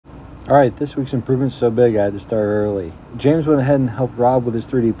Alright, this week's improvement's so big I had to start early. James went ahead and helped Rob with his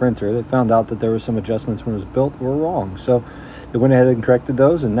 3D printer. They found out that there were some adjustments when it was built that were wrong. So they went ahead and corrected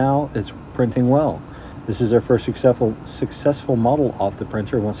those, and now it's printing well. This is their first successful model off the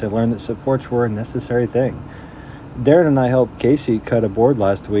printer once they learned that supports were a necessary thing. Darren and I helped Casey cut a board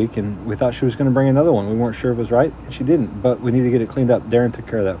last week, and we thought she was going to bring another one. We weren't sure if it was right, and she didn't, but we need to get it cleaned up. Darren took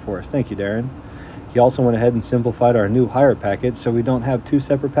care of that for us. Thank you, Darren. He also went ahead and simplified our new hire packet so we don't have two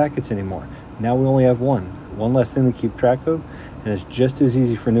separate packets anymore. Now we only have one less thing to keep track of, and it's just as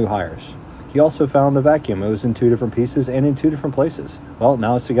easy for new hires. He also found the vacuum. It was in two different pieces and in two different places. Well,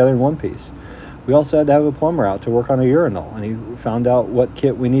 now it's together in one piece. We also had to have a plumber out to work on a urinal, and he found out what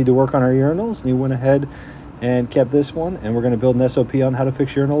kit we need to work on our urinals, and he went ahead and kept this one, and we're going to build an SOP on how to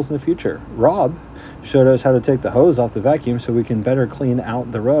fix urinals in the future. Rob showed us how to take the hose off the vacuum so we can better clean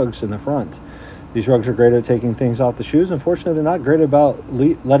out the rugs in the front. These rugs are great at taking things off the shoes. Unfortunately, they're not great about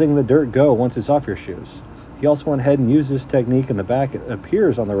letting the dirt go once it's off your shoes. He also went ahead and used this technique in the back. It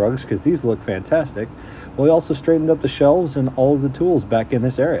appears on the rugs because these look fantastic. Well, he also straightened up the shelves and all of the tools back in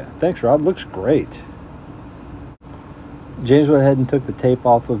this area. Thanks, Rob. Looks great. James went ahead and took the tape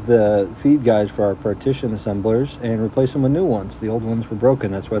off of the feed guides for our partition assemblers and replaced them with new ones. The old ones were broken.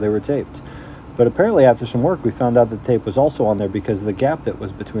 That's why they were taped. But apparently after some work, we found out the tape was also on there because of the gap that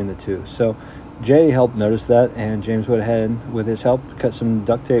was between the two. So Jay helped notice that, and James went ahead, with his help, cut some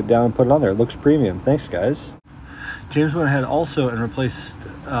duct tape down and put it on there. It looks premium. Thanks, guys. James went ahead also and replaced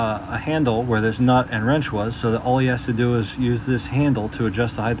a handle where this nut and wrench was, so that all he has to do is use this handle to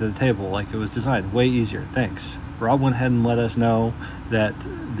adjust the height of the table like it was designed. Way easier. Thanks. Rob went ahead and let us know that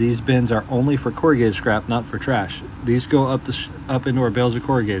these bins are only for corrugated scrap, not for trash. These go up into our bales of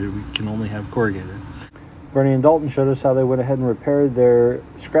corrugated. We can only have corrugated. Bernie and Dalton showed us how they went ahead and repaired their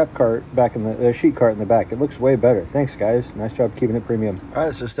scrap cart back in their sheet cart in the back. It looks way better. Thanks, guys. Nice job keeping it premium. All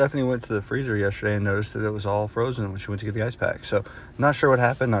right, so Stephanie went to the freezer yesterday and noticed that it was all frozen when she went to get the ice pack. So not sure what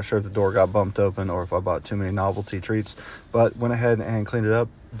happened. Not sure if the door got bumped open or if I bought too many novelty treats, but went ahead and cleaned it up,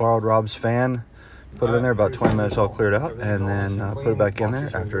 borrowed Rob's fan, put it in there, about 20 minutes all cleared out, and then put it back in there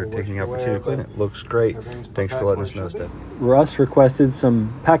after taking the opportunity to clean it. Looks great. Thanks for letting us know, Steph. Russ requested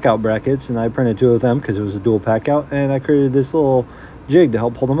some pack-out brackets, and I printed two of them because it was a dual pack-out, and I created this little jig to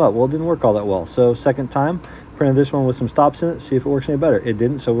help hold them up. Well, it didn't work all that well, so second time, printed this one with some stops in it, see if it works any better. It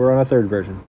didn't, so we're on a third version.